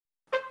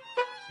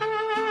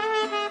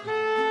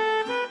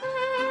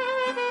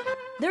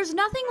There's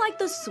nothing like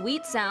the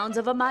sweet sounds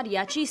of a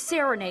mariachi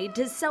serenade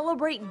to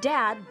celebrate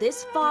Dad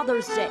this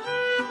Father's Day.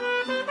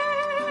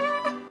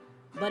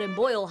 But in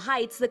Boyle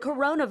Heights, the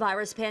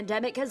coronavirus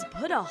pandemic has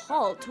put a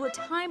halt to a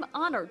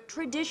time-honored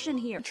tradition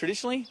here.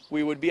 Traditionally,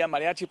 we would be at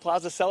Mariachi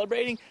Plaza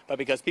celebrating, but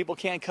because people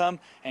can't come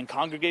and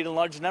congregate in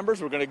large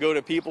numbers, we're going to go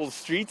to people's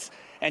streets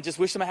and just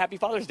wish them a happy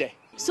Father's Day.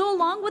 So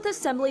along with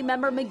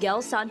Assemblymember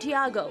Miguel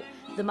Santiago,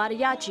 the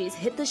mariachis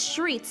hit the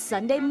streets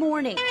Sunday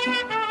morning.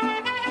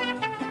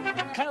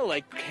 Kind of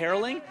like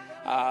caroling,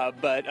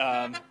 but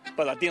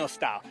Latino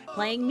style.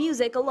 Playing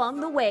music along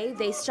the way,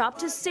 they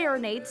stopped to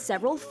serenade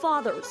several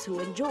fathers who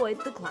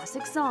enjoyed the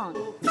classic song.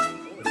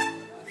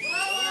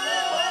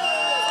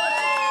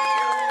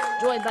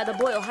 Joined by the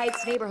Boyle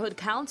Heights Neighborhood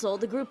Council,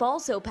 the group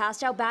also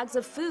passed out bags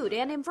of food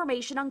and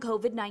information on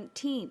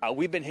COVID-19.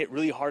 We've been hit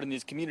really hard in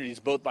these communities,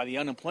 both by the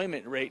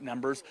unemployment rate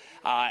numbers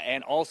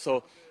and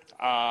also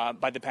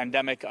by the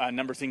pandemic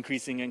numbers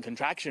increasing in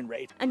contraction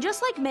rate. And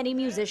just like many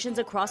musicians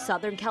across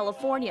Southern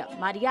California,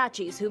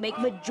 mariachis, who make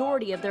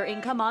majority of their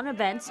income on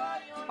events,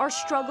 are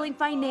struggling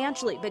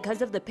financially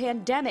because of the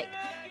pandemic.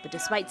 But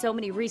despite so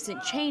many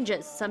recent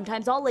changes,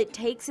 sometimes all it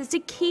takes is to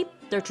keep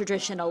their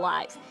tradition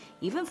alive,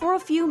 even for a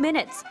few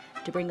minutes,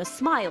 to bring a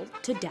smile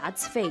to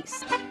Dad's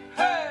face.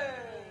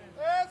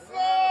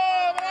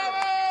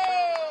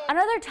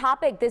 Another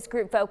topic this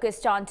group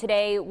focused on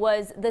today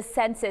was the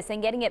census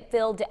and getting it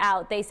filled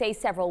out. They say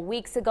several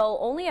weeks ago,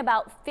 only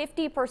about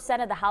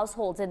 50% of the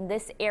households in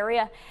this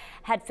area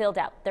had filled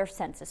out their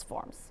census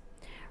forms.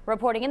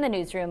 Reporting in the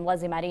newsroom,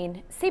 Lesley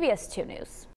Marin, CBS 2 News.